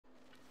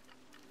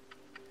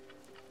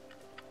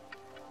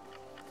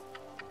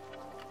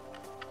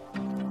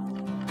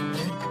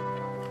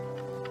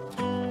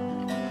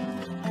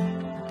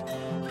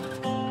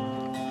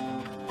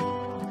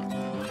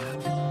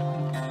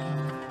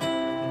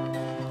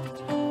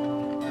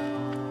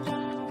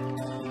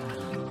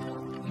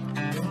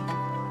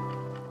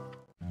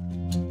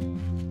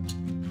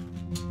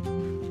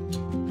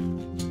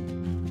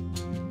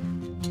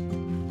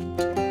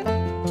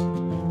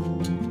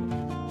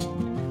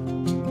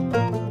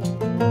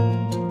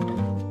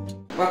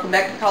Welcome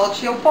back to College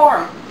Hill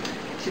Farm.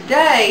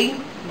 Today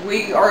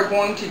we are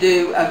going to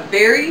do a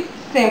very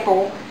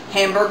simple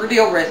hamburger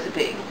dill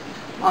recipe.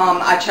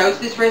 I chose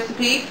this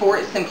recipe for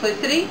its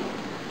simplicity.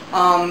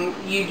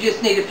 You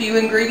just need a few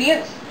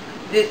ingredients.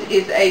 This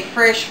is a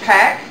fresh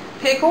pack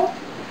pickle,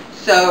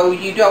 so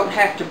you don't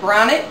have to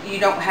brine it, you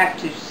don't have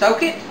to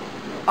soak it.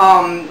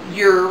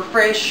 Your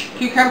fresh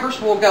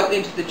cucumbers will go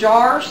into the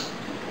jars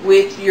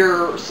with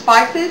your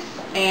spices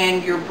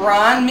and your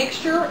brine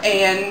mixture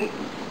and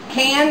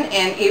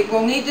it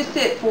will need to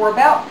sit for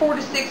about 4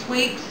 to 6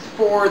 weeks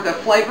for the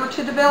flavor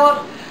to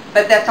develop,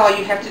 but that's all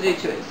you have to do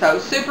to it. So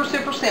super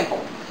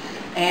simple.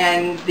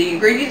 And the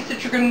ingredients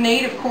that you're going to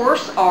need, of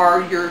course,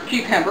 are your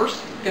cucumbers.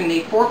 You're going to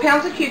need 4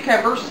 pounds of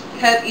cucumbers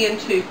cut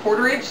into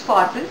 1/4-inch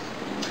slices,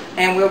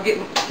 and we'll get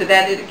to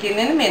that again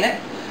in a minute.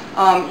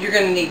 You're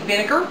going to need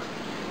vinegar,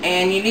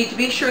 and you need to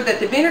be sure that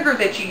the vinegar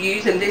that you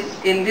use, in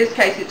this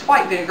case it's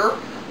white vinegar,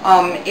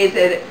 is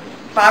at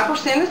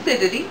 5%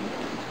 acidity.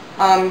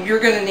 You're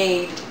going to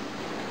need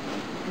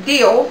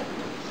dill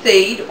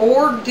seed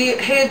or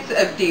heads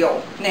of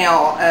dill.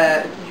 Now,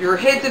 your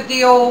heads of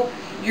dill,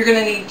 you're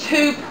going to need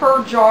 2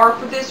 per jar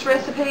for this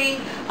recipe.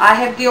 I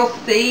have dill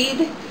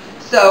seed,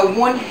 so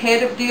 1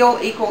 head of dill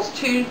equals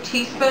 2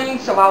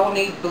 teaspoons, so I will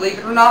need, believe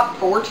it or not,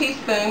 4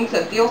 teaspoons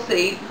of dill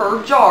seed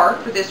per jar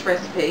for this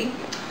recipe.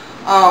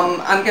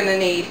 I'm going to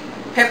need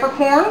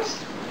peppercorns.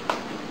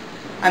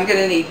 I'm going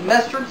to need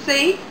mustard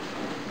seed,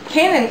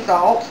 cannon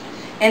salt,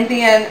 and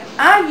then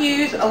I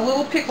use a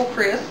little pickle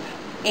crisp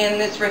in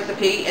this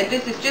recipe, and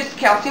this is just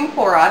calcium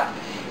chloride,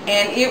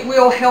 and it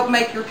will help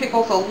make your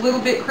pickles a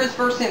little bit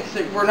crisper since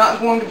we're not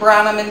going to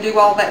brine them and do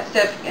all that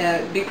stuff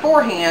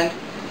beforehand.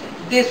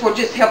 This will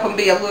just help them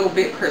be a little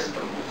bit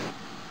crisper.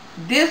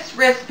 This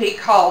recipe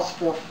calls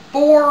for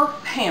 4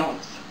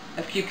 pounds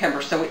of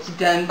cucumbers, so it's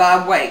done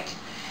by weight.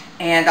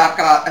 And I've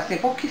got a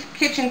simple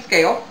kitchen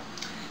scale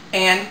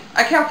and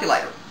a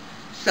calculator.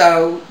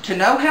 So to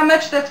know how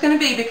much that's going to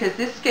be, because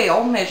this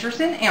scale measures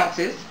in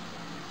ounces,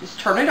 just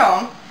turn it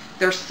on.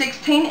 There's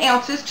 16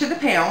 ounces to the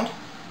pound,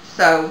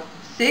 so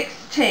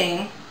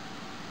 16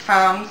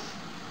 times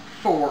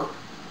 4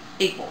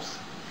 equals.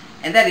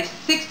 And that is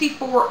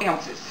 64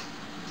 ounces.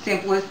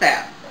 Simple as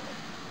that.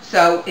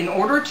 So in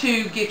order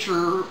to get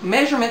your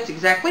measurements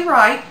exactly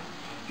right,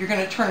 you're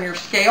going to turn your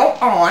scale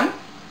on,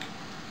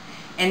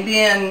 and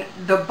then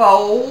the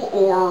bowl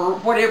or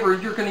whatever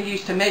you're going to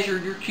use to measure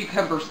your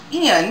cucumbers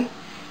in,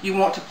 you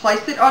want to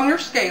place it on your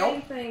scale. The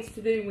main things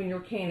to do when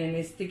you're canning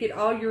is to get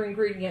all your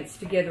ingredients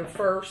together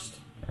first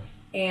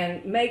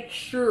and make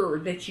sure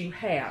that you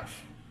have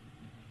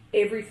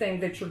everything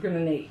that you're going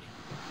to need.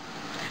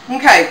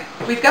 Okay,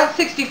 we've got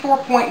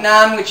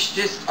 64.9, which is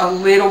just a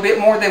little bit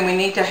more than we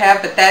need to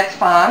have, but that's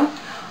fine.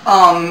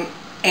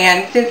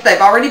 And since they've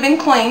already been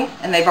cleaned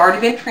and they've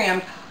already been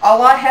trimmed,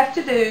 all I have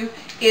to do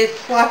is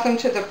slice them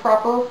to the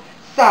proper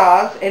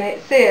size, and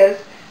it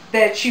says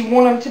that you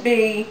want them to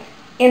be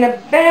in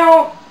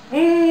about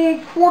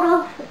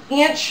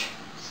 1/4-inch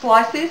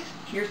slices,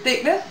 your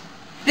thickness.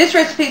 This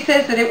recipe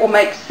says that it will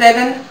make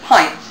 7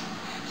 pints.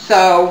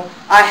 So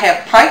I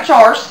have pint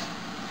jars,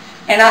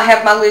 and I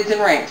have my lids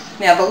and rings.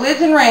 Now the lids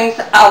and rings,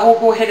 I will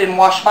go ahead and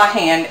wash by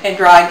hand and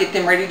dry and get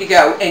them ready to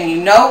go. And you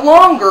no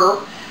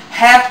longer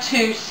have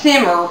to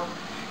simmer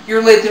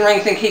your lids and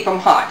rings and keep them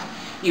hot.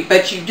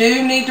 But you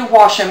do need to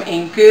wash them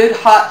in good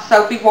hot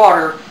soapy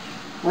water.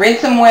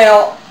 Rinse them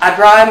well. I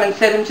dry them and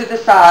set them to the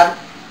side.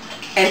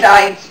 And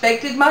I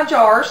inspected my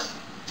jars.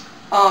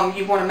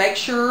 You want to make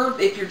sure,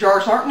 if your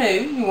jars aren't new,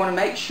 you want to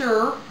make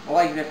sure,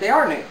 well, even if they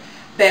are new,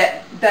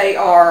 that they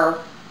are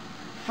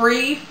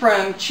free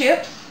from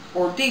chips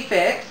or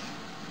defects.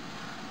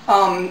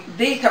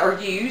 These are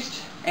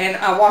used, and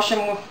I wash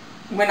them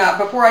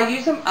before I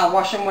use them. I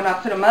wash them when I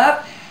put them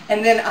up,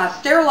 and then I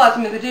sterilize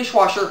them in the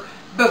dishwasher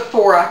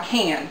before I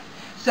can.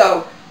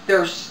 So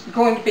there's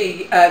going to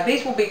be,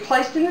 these will be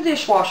placed in the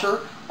dishwasher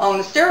on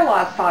the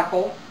sterilized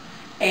cycle,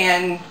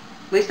 and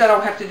at least I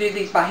don't have to do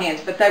these by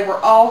hands, but they were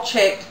all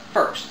checked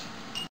first.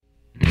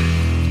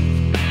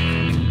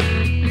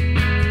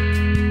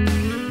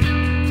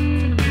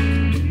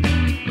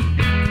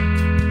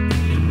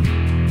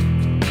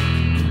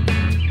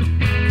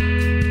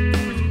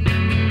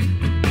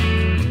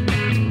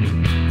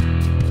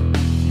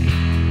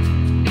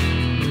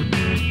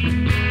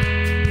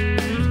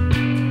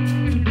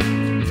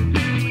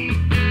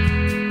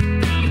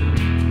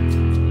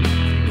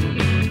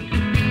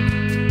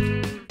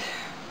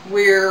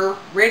 We're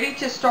ready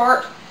to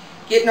start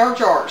getting our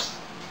jars.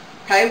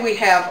 Okay, we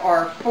have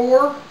our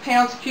 4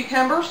 pounds of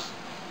cucumbers.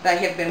 They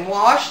have been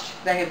washed,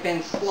 they have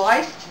been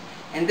sliced,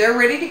 and they're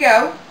ready to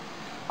go.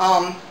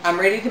 I'm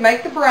ready to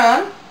make the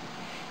brine,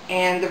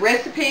 and the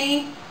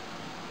recipe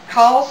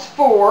calls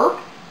for,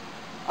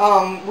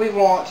 we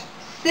want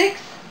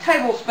 6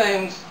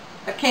 tablespoons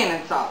of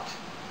cannon salt.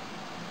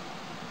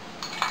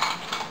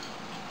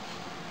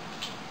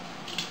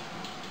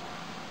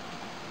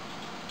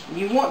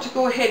 You want to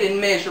go ahead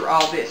and measure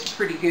all this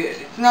pretty good.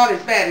 It's not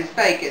as bad as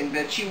bacon,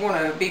 but you want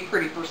to be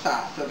pretty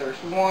precise. So there's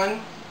 1,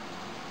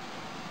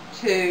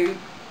 2,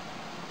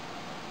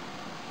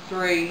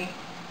 3,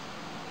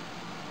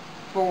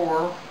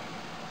 4,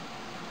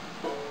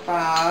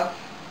 5,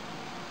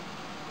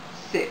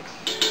 6.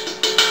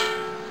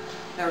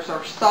 There's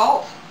our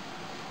salt.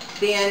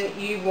 Then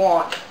you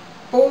want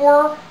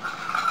 4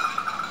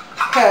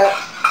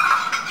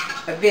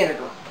 cups of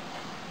vinegar,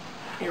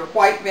 your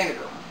white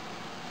vinegar.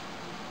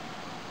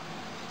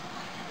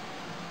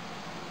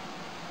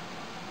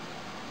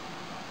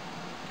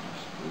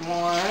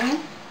 One,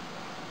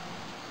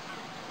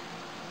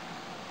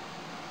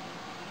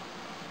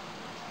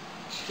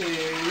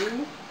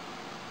 2,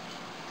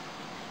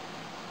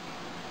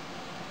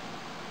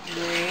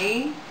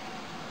 3,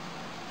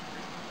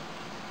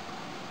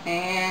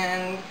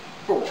 and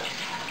 4.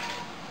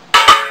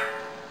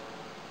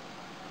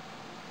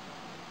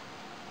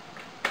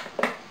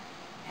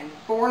 And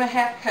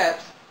 4½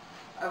 cups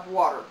of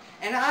water.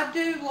 And I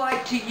do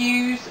like to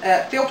use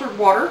filtered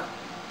water.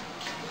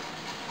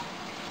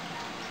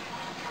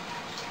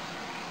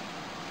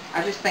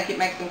 I just think it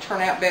makes them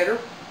turn out better.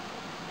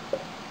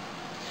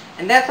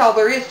 And that's all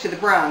there is to the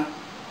brine.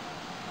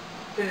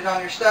 Put it on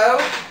your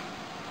stove.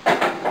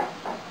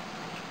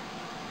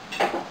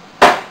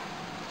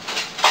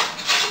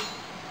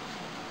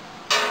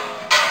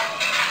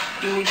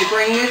 You need to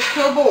bring this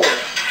to a boil.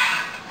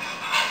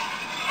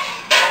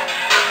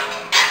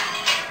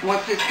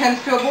 Once this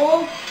comes to a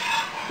boil,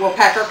 we'll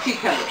pack our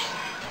cucumbers.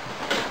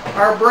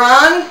 Our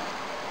brine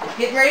is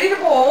getting ready to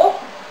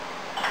boil.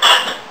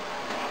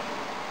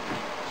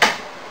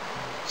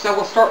 So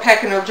we'll start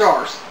packing our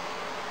jars.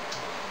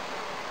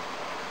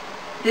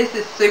 This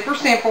is super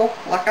simple.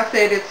 Like I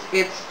said,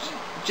 it's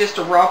just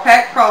a raw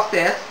pack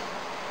process.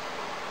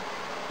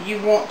 You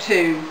want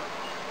to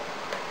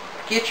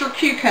get your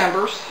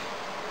cucumbers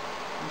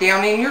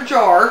down in your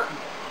jar.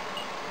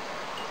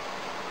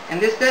 And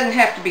this doesn't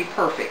have to be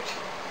perfect.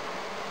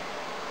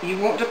 You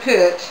want to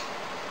put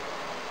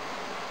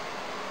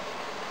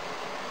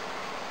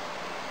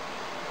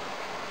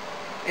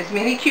as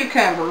many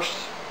cucumbers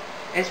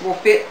as will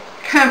fit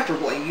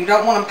comfortably. You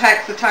don't want them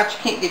packed so tight you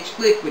can't get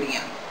your liquid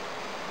in.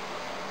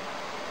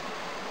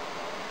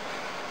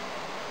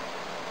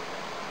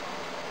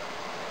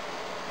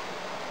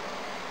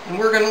 And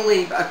we're going to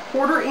leave a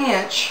 1/4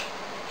 inch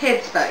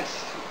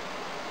headspace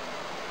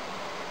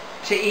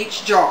to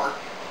each jar.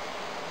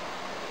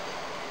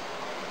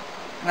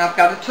 And I've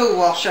got a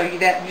tool, I'll show you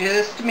that in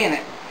just a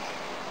minute.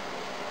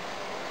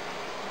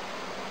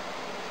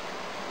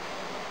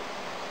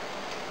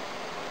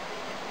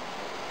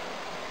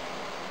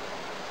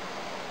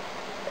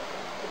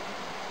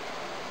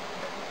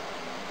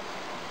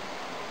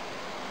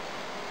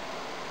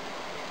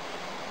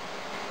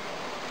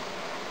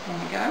 There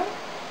we go.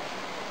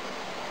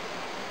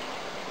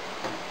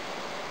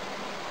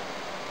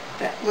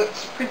 That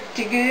looks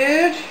pretty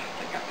good. I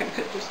think I can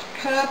put just a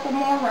couple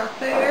more right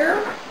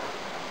there.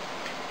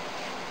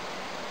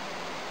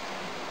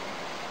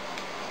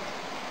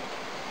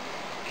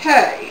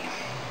 Okay,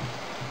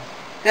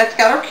 that's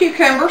got our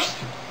cucumbers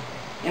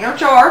in our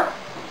jar.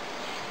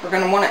 We're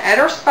going to want to add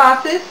our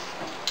spices.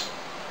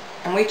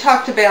 And we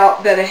talked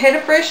about that a head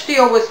of fresh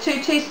dill was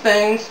 2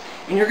 teaspoons,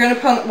 and you're going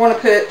to want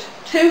to put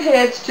 2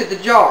 heads to the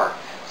jar.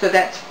 So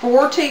that's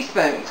 4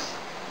 teaspoons.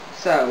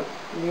 So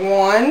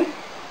 1,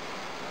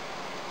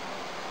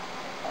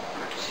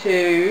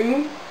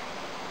 2,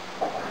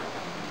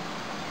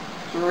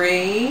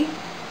 3,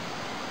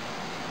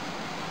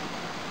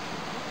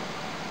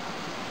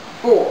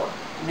 4.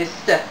 This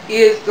stuff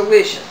is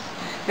delicious.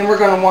 Then we're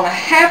going to want a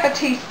 1/2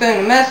 teaspoon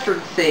of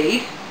mustard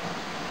seed.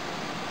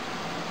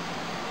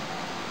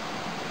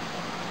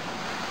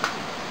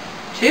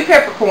 Two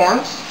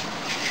peppercorns.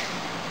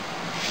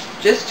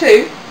 Just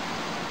 2.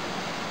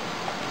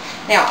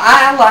 Now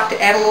I like to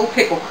add a little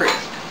pickle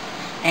crisp.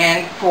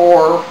 And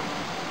for a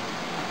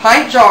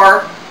pint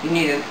jar, you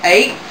need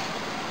 1/8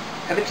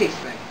 of a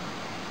teaspoon.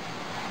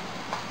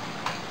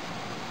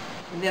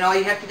 And then all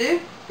you have to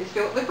do is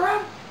fill it with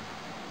brine.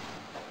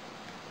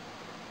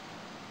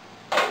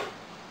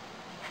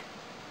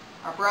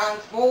 Our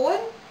brine's boiling.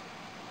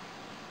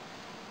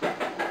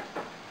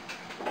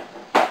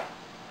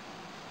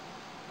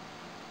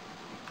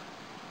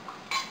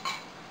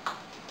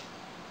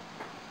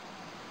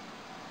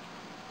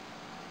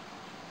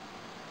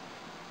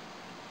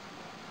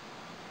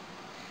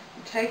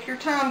 Take your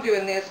time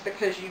doing this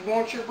because you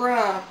want your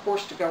brine, of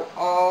course, to go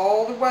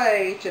all the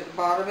way to the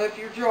bottom of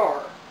your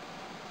jar.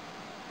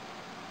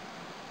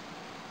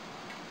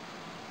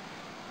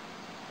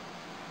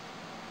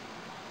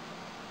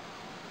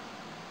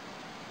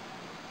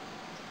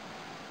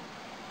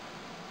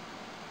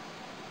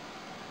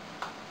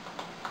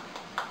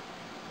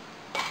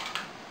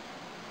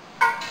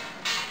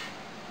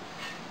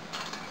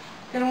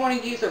 Going to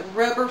want to use a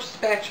rubber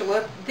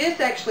spatula. This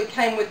actually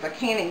came with a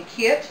canning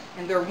kit,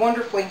 and they're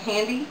wonderfully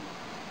handy.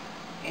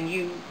 And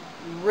you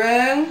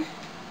run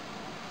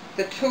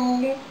the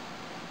tool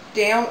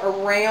down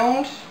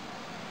around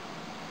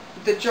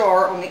the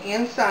jar on the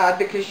inside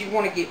because you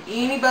want to get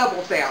any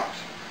bubbles out.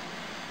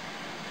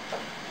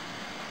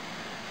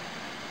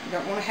 You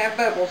don't want to have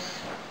bubbles.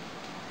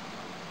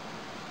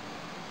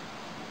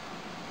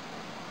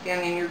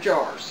 down in your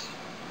jars.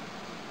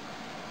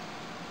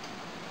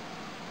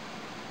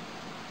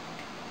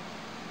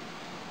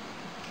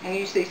 And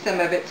you see some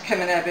of it's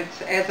coming up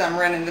as I'm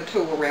running the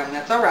tool around.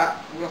 That's alright.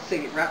 We'll see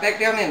it right back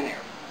down in there.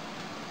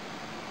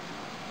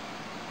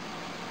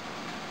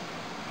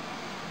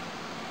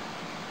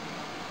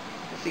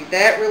 See,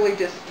 that really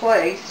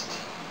displaced.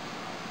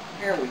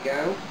 There we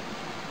go.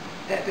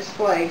 That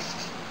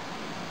displaced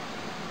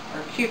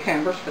our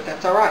cucumbers, but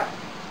that's alright.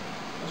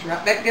 Goes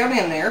right back down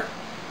in there.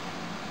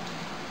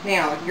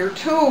 Now, your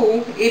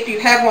tool, if you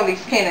have one of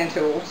these canning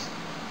tools,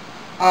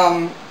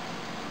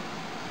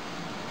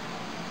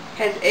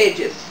 has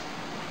edges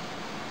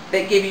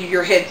that give you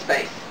your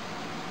headspace.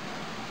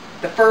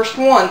 The first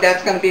one,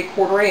 that's going to be a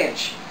 1/4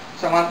 inch.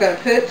 So I'm going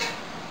to put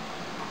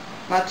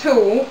my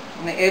tool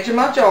on the edge of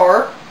my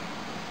jar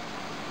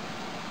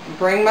and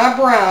bring my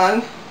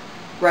brine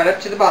right up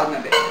to the bottom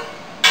of it.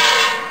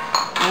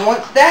 And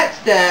once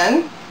that's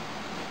done,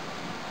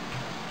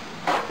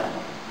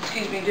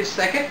 excuse me just a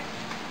second,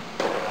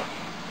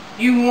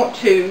 you want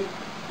to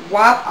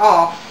wipe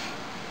off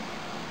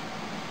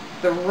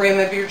the rim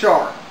of your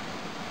jar.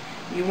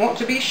 You want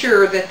to be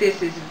sure that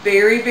this is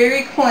very,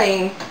 very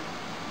clean,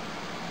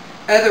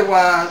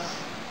 otherwise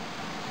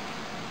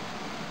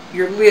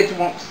your lids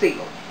won't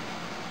seal.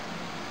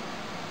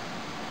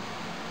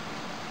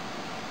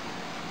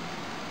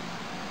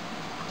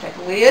 Take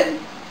a lid,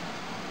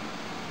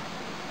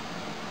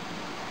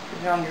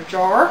 put it on your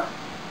jar,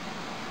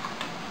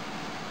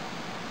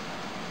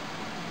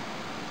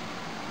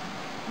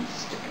 and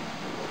stick it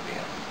up a little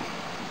bit.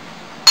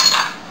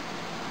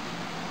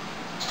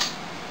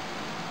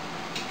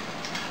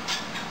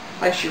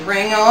 Place your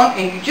ring on,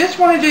 and you just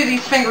want to do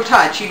these finger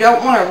tights. You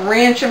don't want to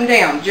wrench them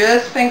down,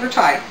 just finger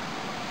tight.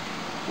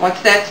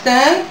 Once that's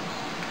done,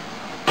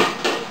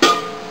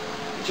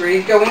 it's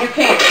ready to go in your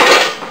canner.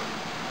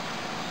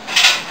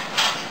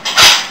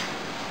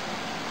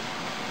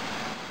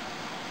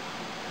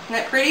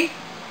 Isn't that pretty?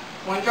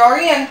 One jar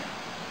in.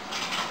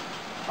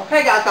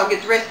 Okay guys, I'll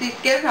get the rest of these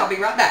together and I'll be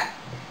right back.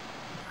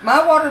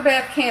 My water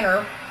bath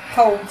canner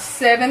holds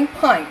 7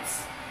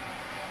 pints,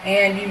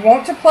 and you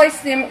want to place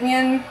them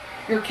in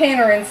your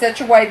canner in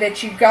such a way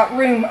that you've got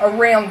room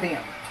around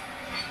them.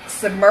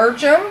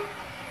 Submerge them,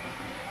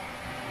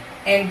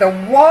 and the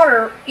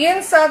water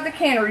inside the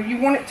canner, you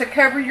want it to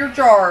cover your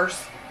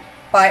jars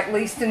by at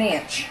least 1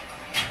 inch.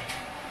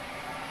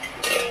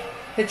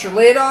 Put your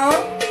lid on.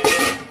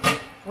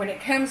 When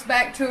it comes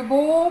back to a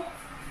boil,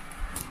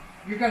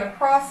 you're going to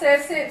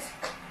process it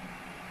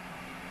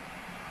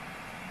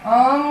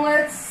on,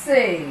 let's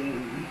see,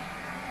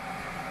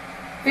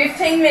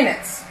 15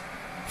 minutes.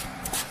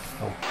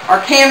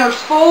 Our canner's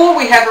full.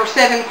 We have our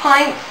 7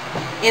 pints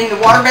in the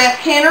water bath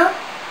canner.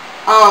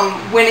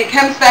 When it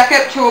comes back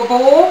up to a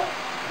boil,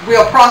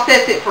 we'll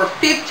process it for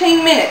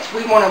 15 minutes.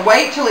 We want to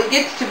wait till it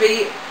gets to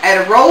be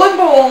at a rolling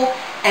boil,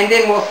 and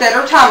then we'll set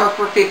our timer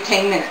for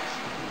 15 minutes.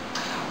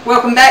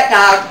 Welcome back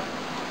guys.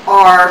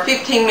 Our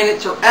 15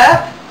 minutes are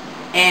up,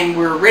 and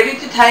we're ready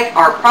to take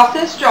our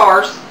processed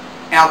jars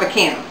out of the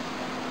canner.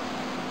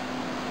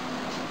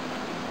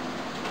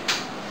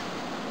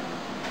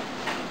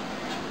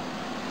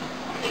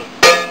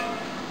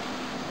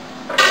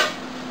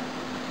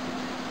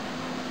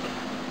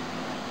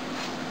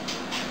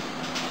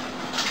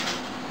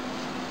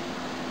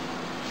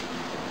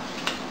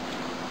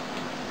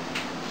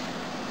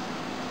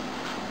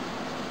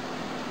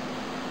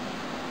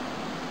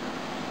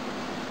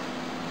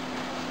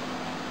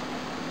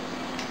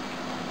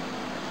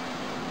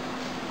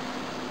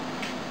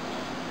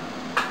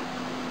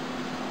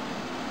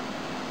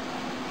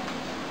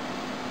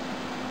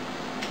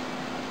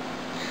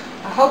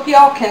 I hope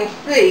y'all can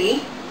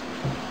see,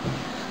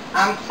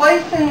 I'm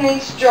placing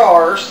these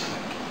jars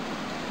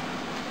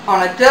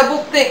on a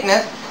double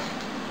thickness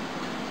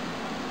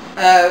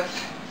of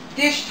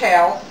dish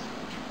towels,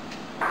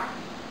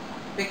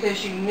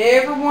 because you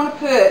never want to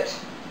put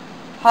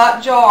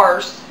hot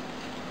jars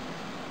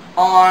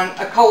on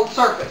a cold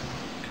surface,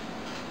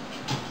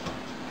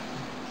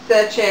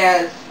 such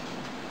as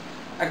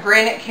a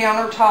granite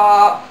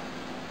countertop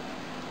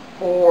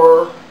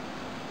or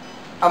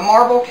a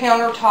marble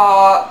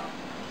countertop.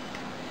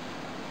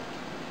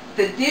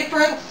 The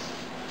difference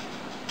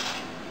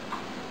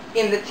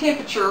in the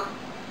temperature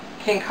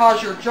can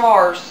cause your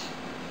jars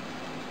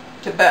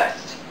to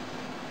bust.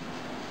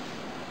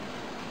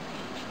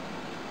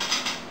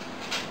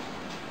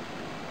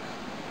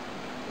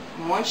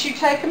 And once you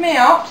take them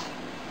out,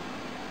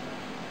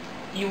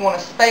 you want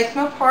to space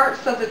them apart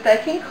so that they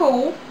can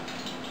cool.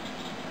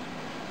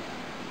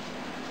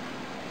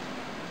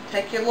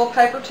 Take your little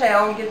paper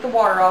towel and get the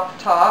water off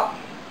the top.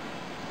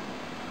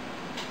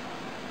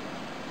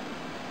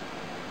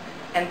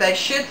 And they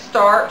should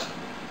start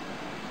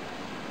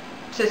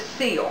to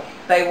seal.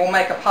 They will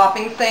make a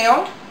popping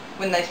sound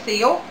when they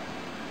seal.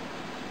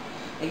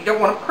 And you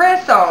don't want to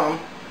press on them.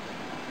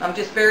 I'm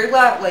just very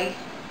lightly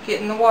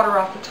getting the water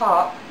off the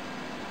top.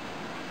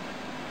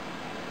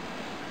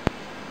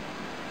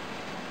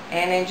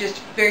 And in just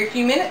a very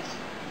few minutes,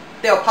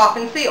 they'll pop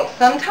and seal.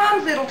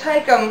 Sometimes it'll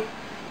take them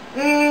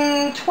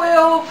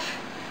 12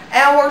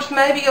 hours,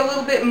 maybe a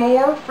little bit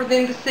more for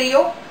them to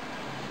seal.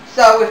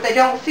 So if they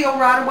don't seal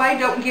right away,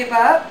 don't give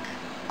up.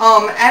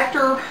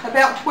 After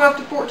about 12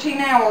 to 14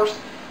 hours,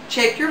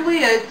 check your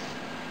lids.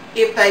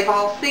 If they've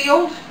all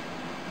sealed,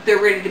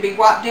 they're ready to be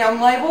wiped down,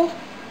 labeled,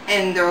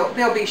 and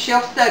they'll be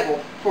shelf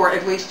stable for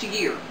at least a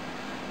year.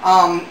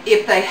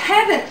 If they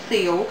haven't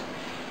sealed,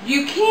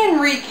 you can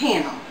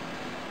recan them,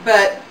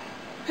 but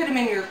put them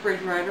in your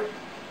refrigerator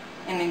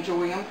and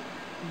enjoy them.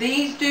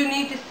 These do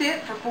need to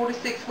sit for 4 to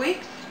 6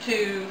 weeks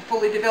to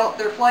fully develop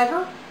their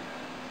flavor,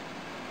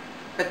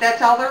 but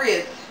that's all there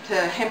is to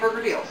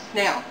hamburger dills.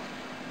 Now,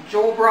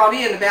 Joel brought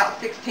in about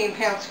 16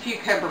 pounds of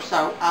cucumber,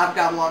 so I've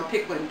got a lot of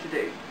pickling to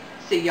do.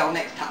 See y'all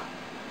next time.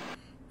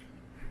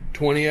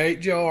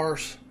 28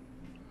 jars.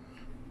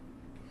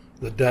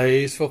 The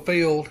day is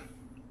fulfilled.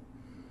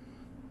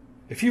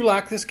 If you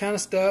like this kind of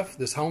stuff,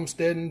 this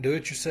homesteading,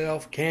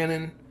 do-it-yourself,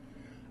 canning,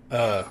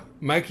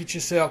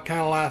 make-it-yourself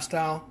kind of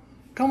lifestyle,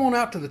 come on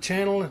out to the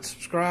channel and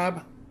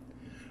subscribe.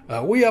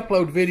 We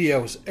upload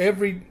videos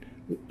every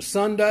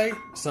Sunday,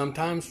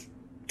 sometimes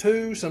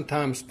 2,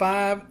 sometimes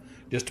 5.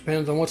 Just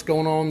depends on what's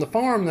going on the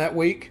farm that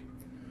week.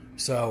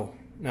 So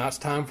now it's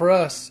time for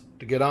us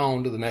to get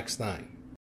on to the next thing.